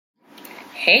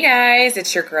Hey guys,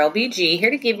 it's your girl BG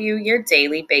here to give you your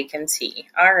daily bacon tea.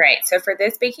 All right, so for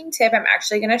this baking tip, I'm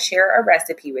actually going to share a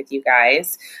recipe with you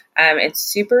guys. It's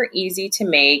super easy to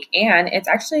make and it's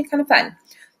actually kind of fun.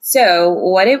 So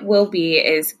what it will be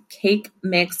is cake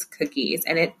mix cookies,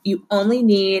 and you only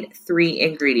need 3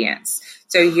 ingredients.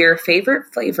 So your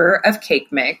favorite flavor of cake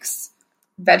mix,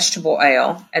 vegetable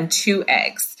oil, and 2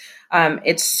 eggs.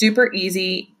 It's super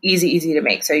easy to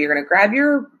make. So you're going to grab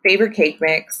your favorite cake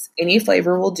mix, any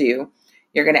flavor will do.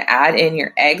 You're going to add in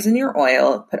your eggs and your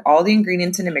oil, put all the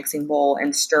ingredients in a mixing bowl,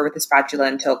 and stir with a spatula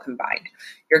until combined.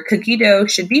 Your cookie dough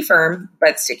should be firm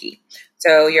but sticky.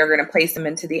 So you're going to place them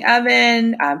into the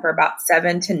oven for about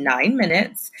 7 to 9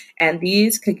 minutes. And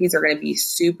these cookies are going to be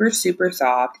super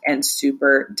soft and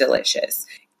super delicious.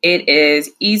 It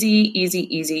is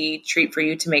easy treat for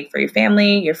you to make for your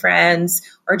family, your friends,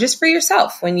 or just for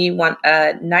yourself when you want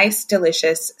a nice,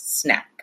 delicious snack.